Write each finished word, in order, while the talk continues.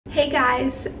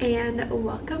guys, and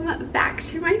welcome back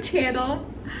to my channel.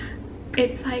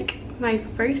 It's like my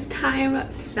first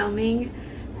time filming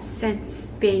since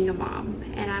being a mom,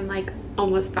 and I'm like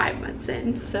almost 5 months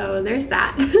in, so there's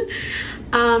that.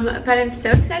 But I'm so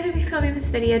excited to be filming this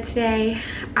video today.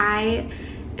 I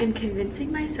am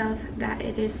convincing myself that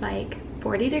it is like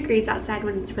 40 degrees outside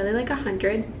when it's really like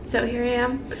 100. So here I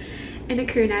am in a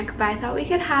crew neck, but I thought we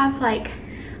could have like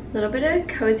a little bit of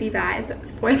a cozy vibe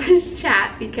for this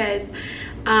chat because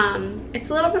it's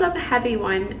a little bit of a heavy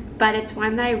one, but it's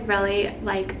one that I really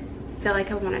feel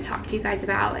like I want to talk to you guys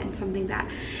about, and something that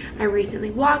I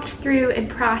recently walked through and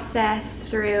processed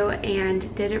through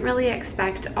and didn't really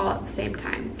expect all at the same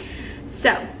time.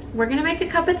 So we're gonna make a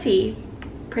cup of tea,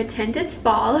 pretend it's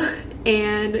fall,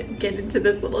 and get into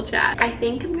this little chat. I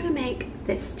think I'm gonna make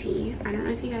this tea. I don't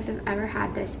know if you guys have ever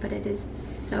had this, but it is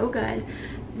so good.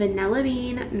 Vanilla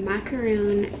bean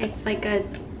macaroon. It's like a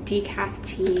decaf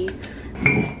tea.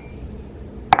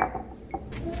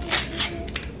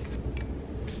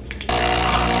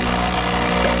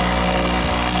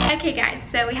 Okay guys,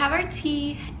 so we have our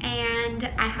tea,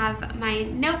 and I have my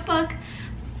notebook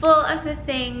full of the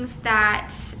things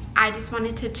that I just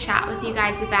wanted to chat with you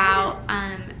guys about,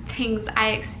 things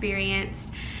I experienced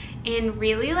in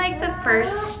really like the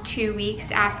first 2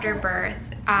 weeks after birth,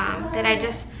 that I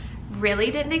just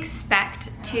really didn't expect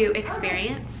to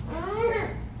experience.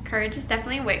 Courage is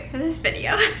definitely awake for this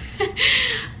video,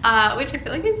 which I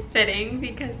feel like is fitting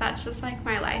because that's just like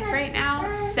my life right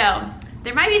now. So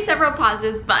there might be several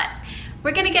pauses, but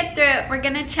we're gonna get through it. We're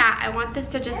gonna chat. I want this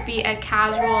to just be a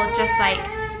casual, just like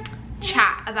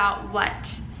chat about what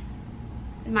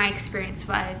my experience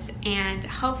was, and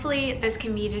hopefully this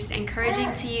can be just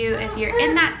encouraging to you if you're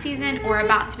in that season or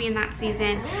about to be in that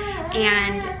season,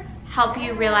 and help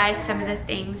you realize some of the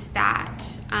things that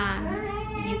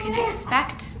you can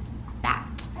expect that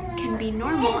can be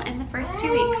normal in the first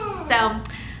 2 weeks. So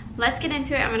let's get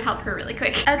into it. I'm gonna help her really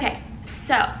quick. Okay,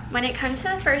 so when it comes to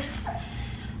the first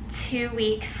 2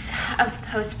 weeks of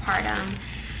postpartum,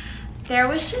 there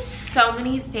was just so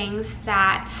many things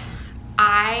that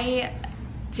I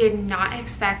did not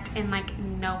expect, and like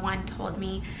no one told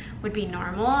me would be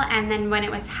normal. And then when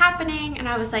it was happening and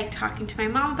I was like talking to my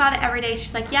mom about it every day,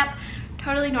 she's like, yep,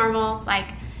 totally normal, like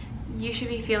you should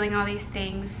be feeling all these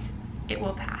things, it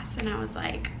will pass. And I was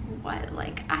like, what?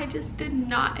 Like I just did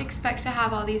not expect to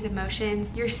have all these emotions.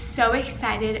 You're so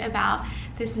excited about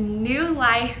this new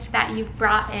life that you've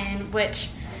brought in, which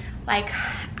like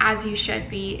as you should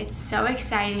be. It's so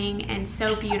exciting and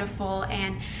so beautiful,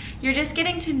 and you're just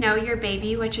getting to know your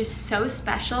baby, which is so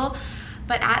special.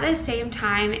 But at the same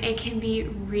time, it can be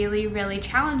really, really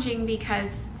challenging because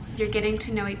you're getting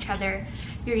to know each other,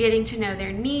 you're getting to know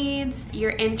their needs,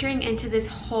 you're entering into this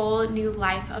whole new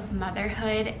life of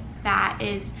motherhood that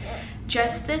is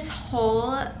just this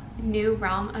whole new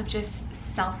realm of just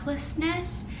selflessness.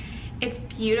 It's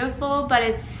beautiful, but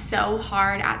it's so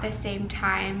hard at the same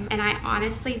time. And I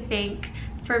honestly think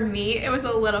for me, it was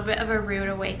a little bit of a rude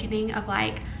awakening of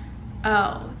like,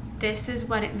 oh, this is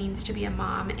what it means to be a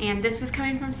mom. And this is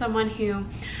coming from someone who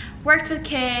worked with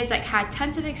kids, like had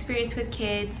tons of experience with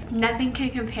kids. Nothing can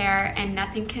compare and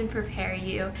nothing can prepare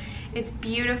you. It's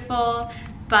beautiful,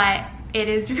 but it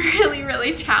is really,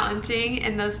 really challenging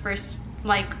in those first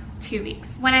like 2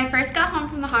 weeks. When I first got home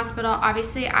from the hospital,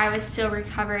 obviously I was still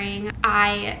recovering.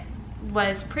 I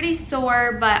was pretty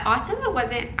sore, but also it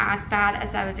wasn't as bad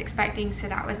as I was expecting, so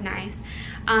that was nice.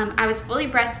 I was fully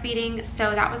breastfeeding,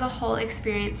 so that was a whole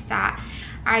experience that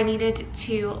I needed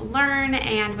to learn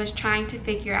and was trying to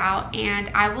figure out, and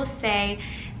I will say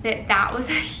that that was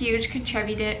a huge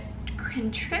contributor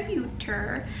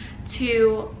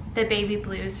to the baby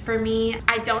blues for me.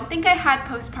 I don't think I had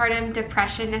postpartum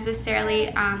depression necessarily.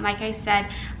 Like I said,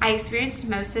 I experienced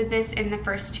most of this in the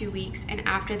first 2 weeks, and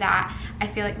after that I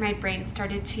feel like my brain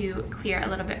started to clear a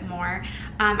little bit more.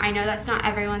 I know that's not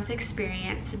everyone's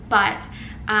experience, but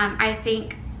I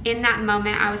think in that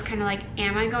moment I was kind of like,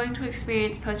 am I going to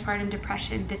experience postpartum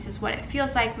depression? This is what it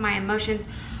feels like. My emotions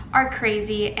are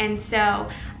crazy. And so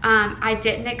I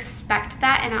didn't expect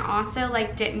that, and I also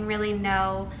like didn't really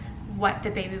know what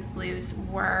the baby blues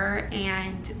were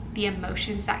and the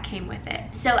emotions that came with it.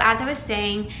 So as I was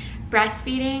saying,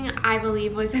 breastfeeding I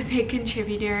believe was a big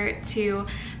contributor to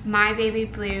my baby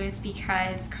blues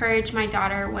because Courage, my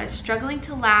daughter, was struggling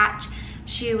to latch.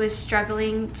 She was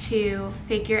struggling to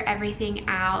figure everything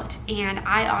out, and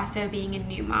I also, being a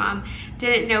new mom,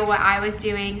 didn't know what I was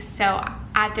doing. So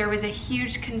there was a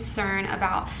huge concern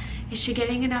about is she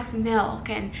getting enough milk?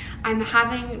 And I'm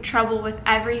having trouble with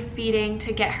every feeding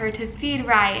to get her to feed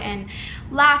right and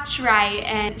latch right,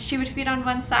 and she would feed on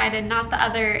one side and not the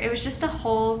other. It was just a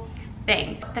whole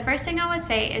thing. The first thing I would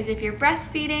say is if you're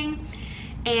breastfeeding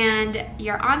and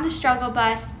you're on the struggle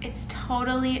bus, it's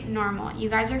totally normal. You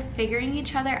guys are figuring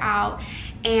each other out,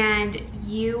 and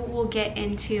you will get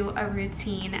into a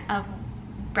routine of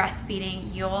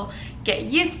breastfeeding. You'll get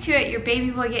used to it, your baby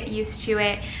will get used to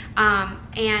it,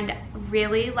 and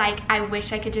really, like, I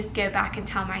wish I could just go back and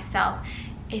tell myself,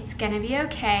 it's gonna be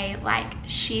okay, like,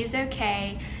 she's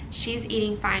okay, she's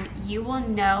eating fine. You will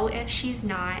know if she's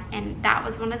not. And that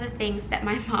was one of the things that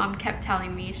my mom kept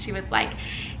telling me. She was like,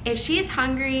 if she's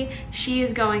hungry, she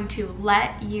is going to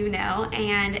let you know,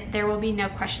 and there will be no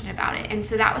question about it. And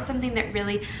so that was something that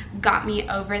really got me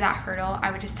over that hurdle.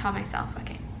 I would just tell myself,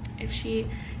 okay, if she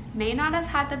may not have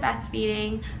had the best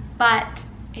feeding, but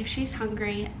if she's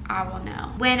hungry, I will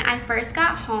know. When I first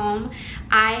got home,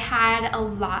 I had a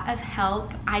lot of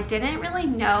help. I didn't really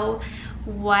know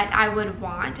what I would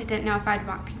want. I didn't know if I'd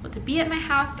want people to be at my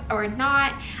house or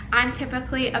not. I'm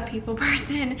typically a people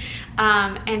person,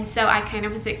 and so I kind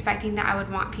of was expecting that I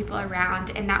would want people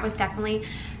around, and that was definitely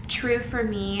true for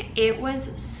me. It was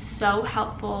so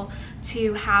helpful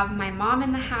to have my mom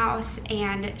in the house,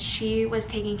 and she was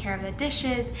taking care of the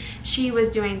dishes, she was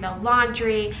doing the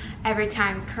laundry. Every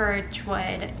time Courage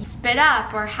would spit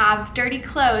up or have dirty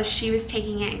clothes, she was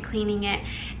taking it and cleaning it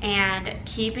and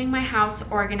keeping my house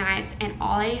organized, and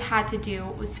all I had to do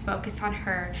was focus on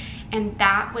her, and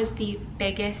that was the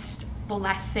biggest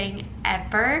blessing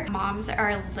ever. Moms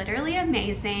are literally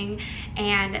amazing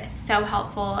and so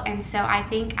helpful, and so I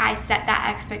think I set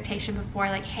that expectation before,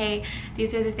 like, hey,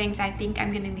 these are the things I think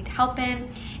I'm gonna need help in,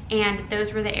 and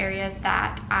those were the areas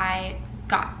that I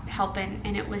got help in,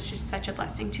 and it was just such a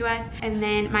blessing to us. And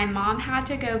then my mom had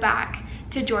to go back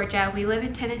to Georgia. We live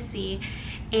in Tennessee,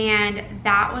 and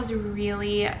that was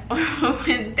really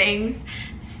when things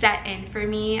set in for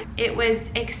me. It was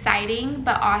exciting,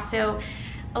 but also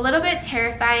a little bit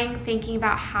terrifying, thinking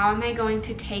about how am I going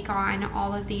to take on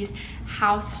all of these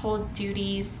household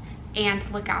duties and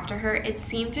look after her. It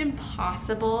seemed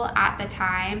impossible at the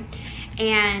time,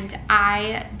 and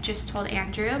I just told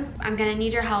Andrew, I'm gonna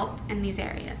need your help in these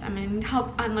areas. I'm gonna need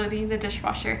help unloading the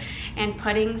dishwasher and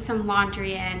putting some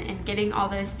laundry in and getting all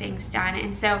those things done.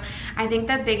 And so I think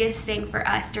the biggest thing for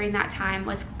us during that time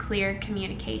was clear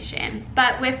communication.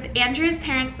 But with Andrew's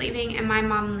parents leaving and my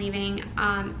mom leaving,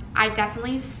 I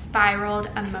definitely spiraled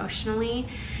emotionally,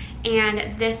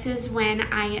 and this is when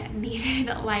I needed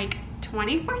like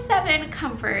 24/7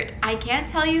 comfort. I can't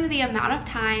tell you the amount of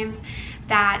times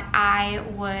that I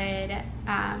would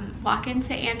walk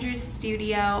into Andrew's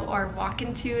studio or walk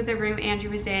into the room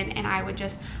Andrew was in, and I would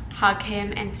just hug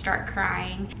him and start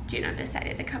crying. Juno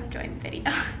decided to come join the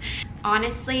video.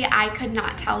 Honestly, I could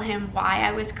not tell him why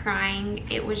I was crying.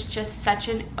 It was just such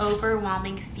an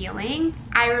overwhelming feeling.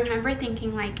 I remember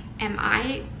thinking, like, am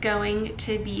I going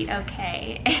to be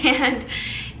okay? And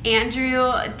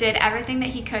Andrew did everything that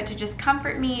he could to just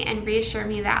comfort me and reassure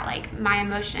me that, like, my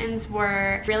emotions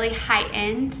were really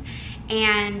heightened,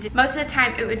 and most of the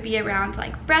time it would be around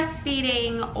like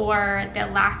breastfeeding or the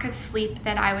lack of sleep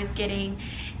that I was getting,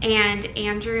 and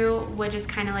Andrew would just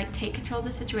kind of like take control of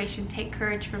the situation, take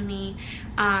courage from me,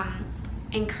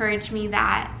 encourage me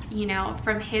that, you know,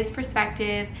 from his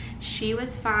perspective, she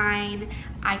was fine,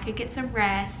 I could get some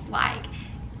rest, like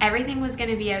everything was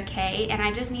gonna be okay. And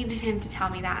I just needed him to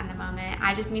tell me that in the moment.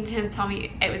 I just needed him to tell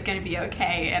me it was gonna be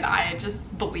okay, and I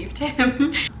just believed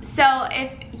him. So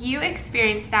if you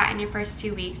experience that in your first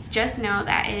 2 weeks, just know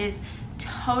that it is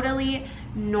totally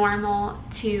normal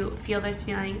to feel those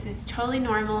feelings. It's totally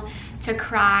normal to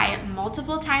cry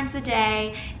multiple times a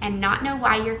day and not know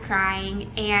why you're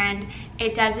crying, and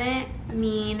it doesn't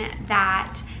mean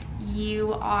that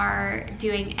you are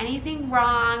doing anything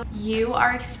wrong. You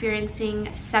are experiencing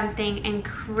something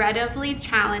incredibly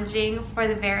challenging for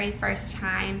the very first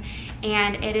time,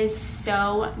 and it is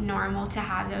so normal to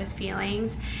have those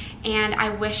feelings. And I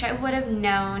wish I would have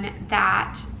known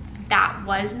that that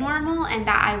was normal and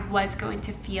that I was going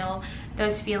to feel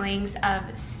those feelings of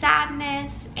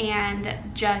sadness and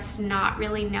just not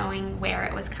really knowing where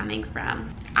it was coming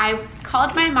from. I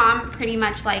called my mom pretty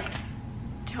much like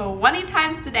 20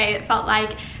 times a day, it felt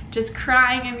like, just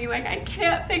crying and being like, I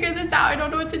can't figure this out, I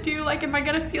don't know what to do, like, am I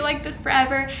gonna feel like this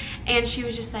forever? And she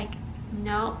was just like,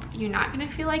 nope, you're not gonna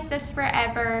feel like this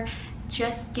forever,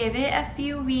 just give it a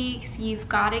few weeks, you've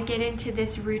got to get into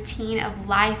this routine of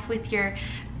life with your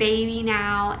baby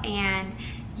now, and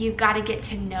you've got to get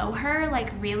to know her.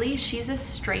 Like, really, she's a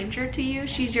stranger to you.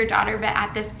 She's your daughter, but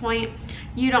at this point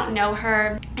you don't know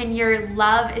her, and your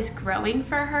love is growing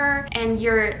for her, and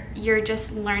you're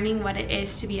just learning what it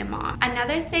is to be a mom.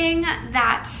 Another thing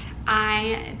that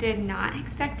I did not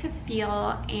expect to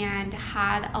feel and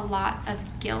had a lot of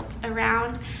guilt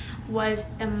around was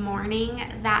the mourning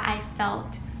that I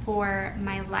felt for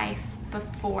my life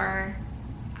before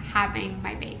having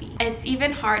my baby. It's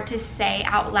even hard to say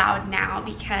out loud now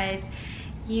because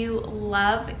you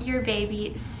love your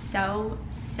baby so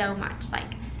much.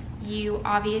 Like, you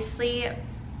obviously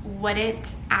wouldn't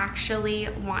actually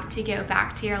want to go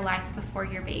back to your life before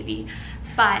your baby,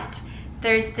 but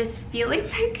there's this feeling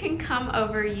that can come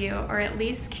over you, or at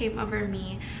least came over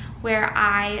me, where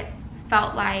I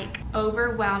felt like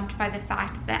overwhelmed by the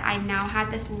fact that I now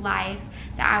had this life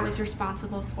that I was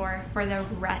responsible for the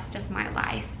rest of my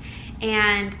life.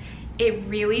 And it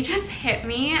really just hit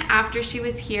me after she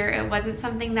was here. It wasn't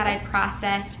something that I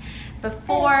processed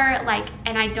before, like,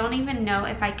 and I don't even know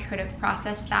if I could have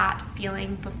processed that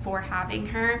feeling before having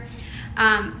her,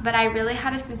 but I really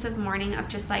had a sense of mourning of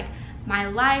just like my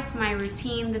life, my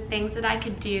routine, the things that I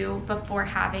could do before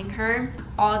having her,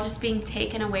 all just being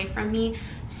taken away from me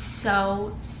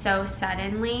so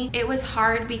suddenly. It was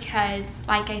hard because,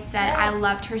 like I said, I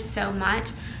loved her so much,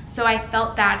 so I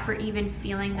felt bad for even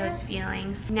feeling those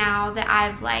feelings. Now that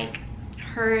I've like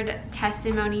heard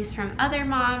testimonies from other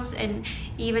moms and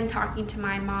even talking to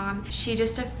my mom, she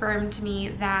just affirmed to me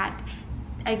that,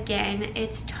 again,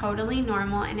 it's totally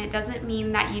normal, and it doesn't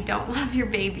mean that you don't love your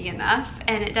baby enough,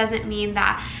 and it doesn't mean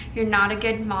that you're not a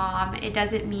good mom. It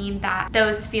doesn't mean that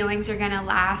those feelings are gonna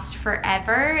last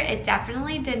forever. It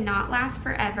definitely did not last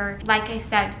forever. Like I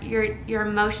said, your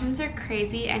emotions are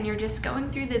crazy, and you're just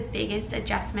going through the biggest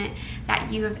adjustment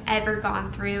that you have ever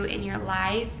gone through in your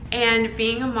life, and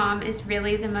being a mom is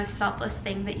really the most selfless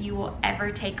thing that you will ever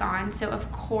take on, so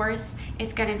of course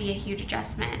it's gonna be a huge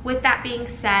adjustment. With that being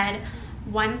said,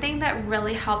 one thing that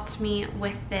really helped me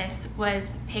with this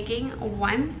was picking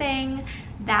one thing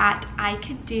that I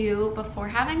could do before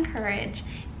having Courage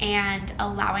and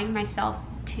allowing myself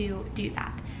to do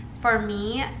that. For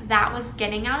me, that was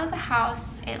getting out of the house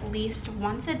at least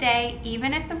once a day,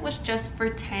 even if it was just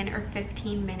for 10 or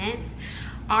 15 minutes.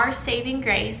 Our saving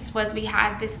grace was we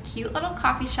had this cute little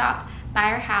coffee shop by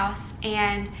our house,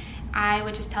 and I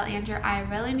would just tell Andrew, I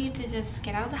really need to just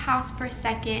get out of the house for a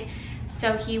second.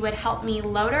 So he would help me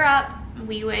load her up.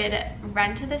 We would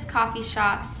run to this coffee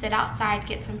shop, sit outside,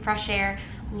 get some fresh air,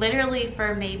 literally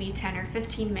for maybe 10 or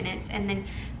 15 minutes, and then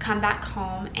come back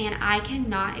home. And I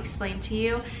cannot explain to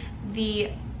you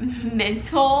the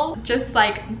mental just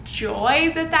like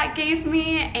joy that gave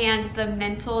me, and the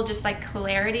mental just like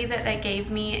clarity that gave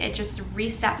me. It just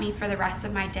reset me for the rest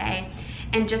of my day,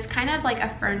 and just kind of like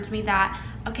affirmed me that,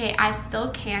 okay, I still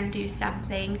can do some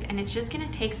things, and it's just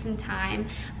gonna take some time,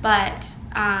 but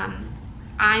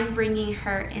I'm bringing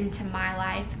her into my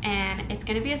life, and it's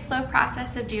gonna be a slow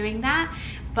process of doing that,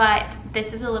 but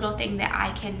this is a little thing that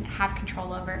I can have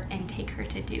control over and take her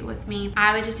to do with me.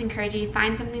 I would just encourage you,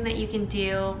 find something that you can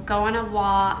do. Go on a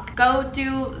walk, go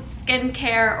do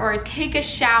skincare, or take a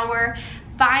shower.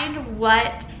 Find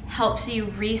what helps you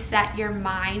reset your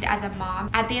mind as a mom.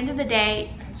 At the end of the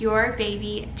day, your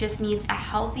baby just needs a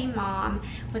healthy mom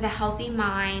with a healthy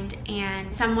mind,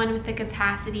 and someone with the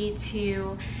capacity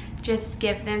to just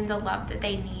give them the love that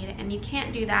they need, and you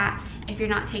can't do that if you're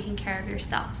not taking care of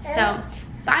yourself. So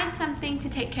find something to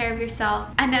take care of yourself.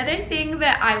 Another thing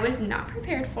that I was not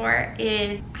prepared for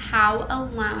is how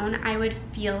alone I would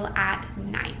feel at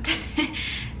night.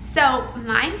 So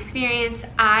my experience,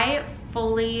 I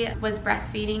fully was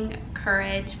breastfeeding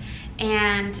Courage,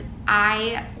 and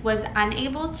I was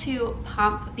unable to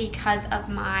pump because of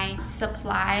my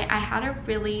supply. I had a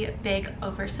really big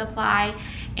oversupply,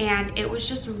 and it was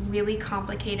just really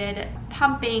complicated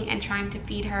pumping and trying to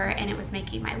feed her, and it was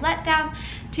making my letdown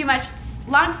too much.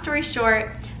 Long story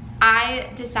short,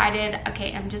 I decided,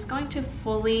 okay, I'm just going to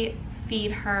fully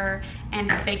feed her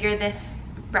and figure this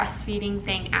breastfeeding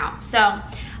thing out. So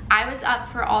I was up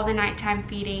for all the nighttime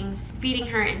feedings, feeding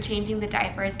her and changing the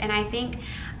diapers, and I think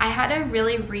I had to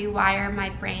really rewire my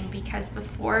brain, because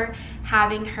before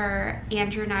having her,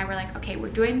 Andrew and I were like, okay, we're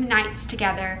doing the nights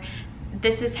together.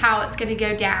 This is how it's gonna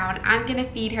go down. I'm gonna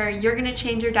feed her, you're gonna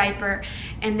change her diaper,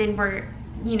 and then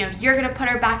you're gonna put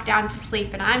her back down to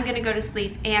sleep, and I'm gonna go to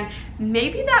sleep. And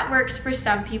maybe that works for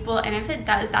some people, and if it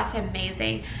does, that's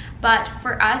amazing. But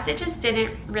for us, it just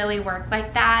didn't really work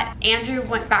like that. Andrew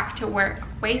went back to work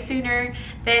way sooner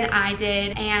than I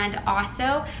did, and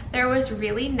also there was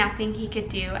really nothing he could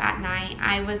do at night.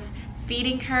 I was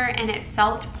feeding her, and it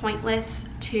felt pointless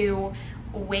to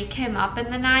wake him up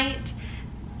in the night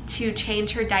to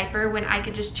change her diaper when I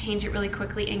could just change it really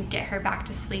quickly and get her back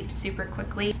to sleep super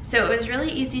quickly. So it was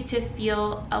really easy to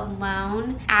feel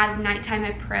alone as nighttime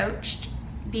approached,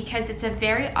 because it's a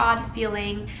very odd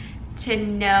feeling to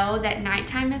know that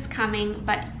nighttime is coming,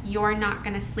 but you're not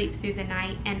gonna sleep through the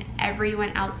night and everyone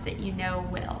else that you know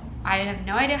will. I have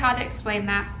no idea how to explain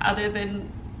that other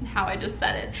than how I just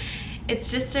said it. It's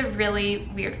just a really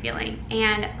weird feeling.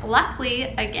 And luckily,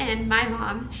 again, my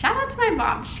mom, shout out to my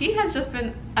mom, she has just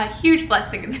been a huge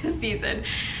blessing in this season.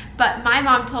 But my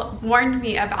mom warned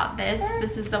me about this.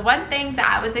 This is the one thing that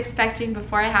I was expecting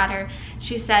before I had her.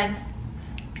 She said,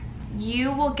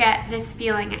 you will get this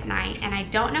feeling at night, and I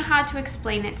don't know how to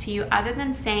explain it to you other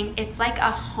than saying it's like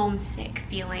a homesick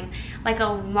feeling, like a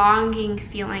longing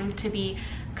feeling to be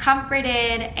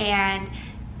comforted, and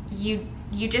you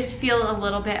just feel a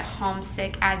little bit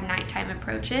homesick as nighttime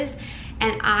approaches.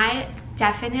 And I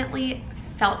definitely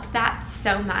felt that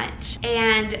so much.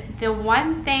 And the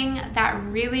one thing that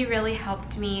really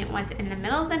helped me was in the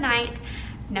middle of the night,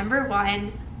 number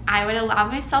one, I would allow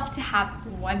myself to have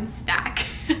one snack.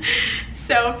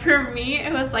 So for me,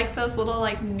 it was like those little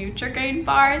like Nutri-Grain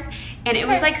bars, and it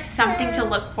was like something to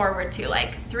look forward to,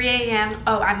 like 3 a.m.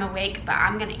 oh, I'm awake, but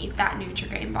I'm gonna eat that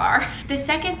Nutri-Grain bar. The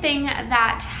second thing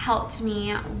that helped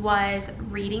me was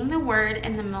reading the word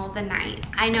in the middle of the night.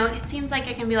 I know it seems like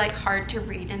it can be like hard to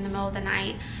read in the middle of the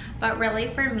night, but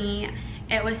really for me,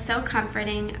 it was so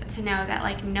comforting to know that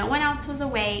like no one else was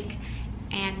awake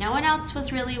and no one else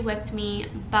was really with me,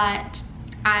 but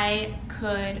I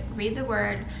could read the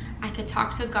word, I could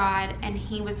talk to God, and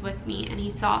he was with me, and he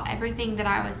saw everything that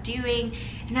I was doing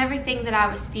and everything that I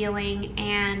was feeling.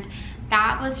 And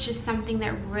that was just something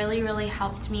that really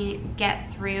helped me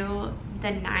get through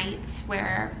the nights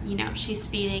where, you know, she's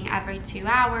feeding every 2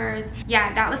 hours.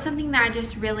 Yeah, that was something that I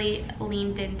just really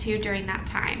leaned into during that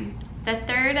time. The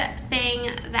third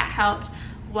thing that helped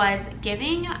was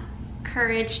giving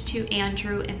courage to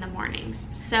Andrew in the mornings.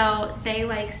 So say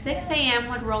like 6 a.m.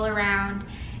 would roll around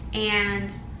and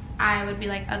I would be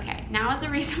like, okay, now is a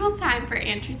reasonable time for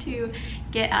Andrew to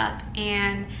get up.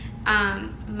 And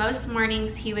most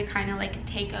mornings he would kind of like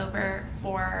take over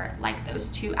for like those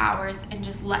 2 hours and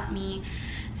just let me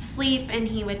sleep, and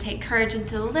he would take courage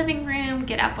into the living room,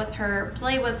 get up with her,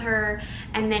 play with her,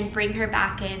 and then bring her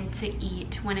back in to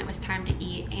eat when it was time to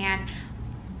eat. And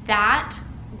that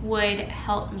would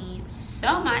help me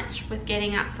so much with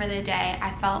getting up for the day.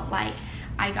 I felt like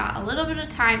I got a little bit of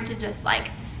time to just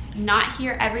like not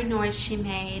hear every noise she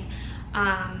made,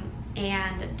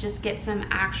 and just get some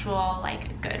actual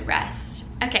like good rest.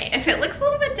 Okay, if it looks a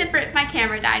little bit different, my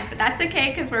camera died, but that's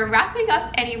okay because we're wrapping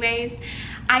up anyways.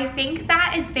 I think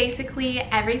that is basically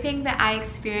everything that I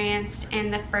experienced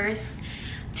in the first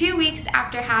 2 weeks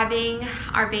after having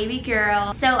our baby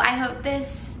girl. So I hope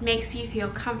this makes you feel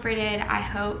comforted. I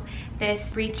hope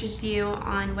this reaches you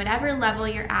on whatever level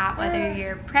you're at, whether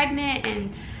you're pregnant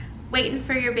and waiting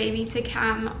for your baby to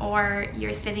come or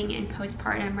you're sitting in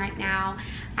postpartum right now.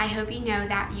 I hope you know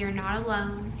that you're not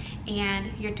alone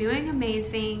and you're doing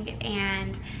amazing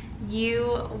and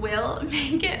you will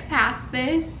make it past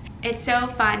this. It's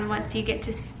so fun once you get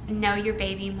to know your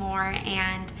baby more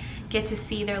and get to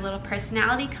see their little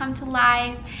personality come to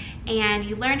life, and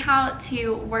you learn how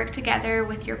to work together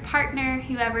with your partner,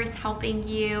 whoever's helping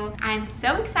you. I'm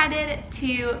so excited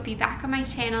to be back on my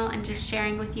channel and just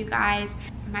sharing with you guys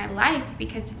my life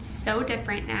because it's so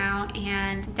different now,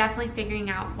 and definitely figuring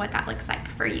out what that looks like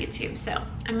for YouTube. So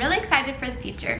I'm really excited for the future.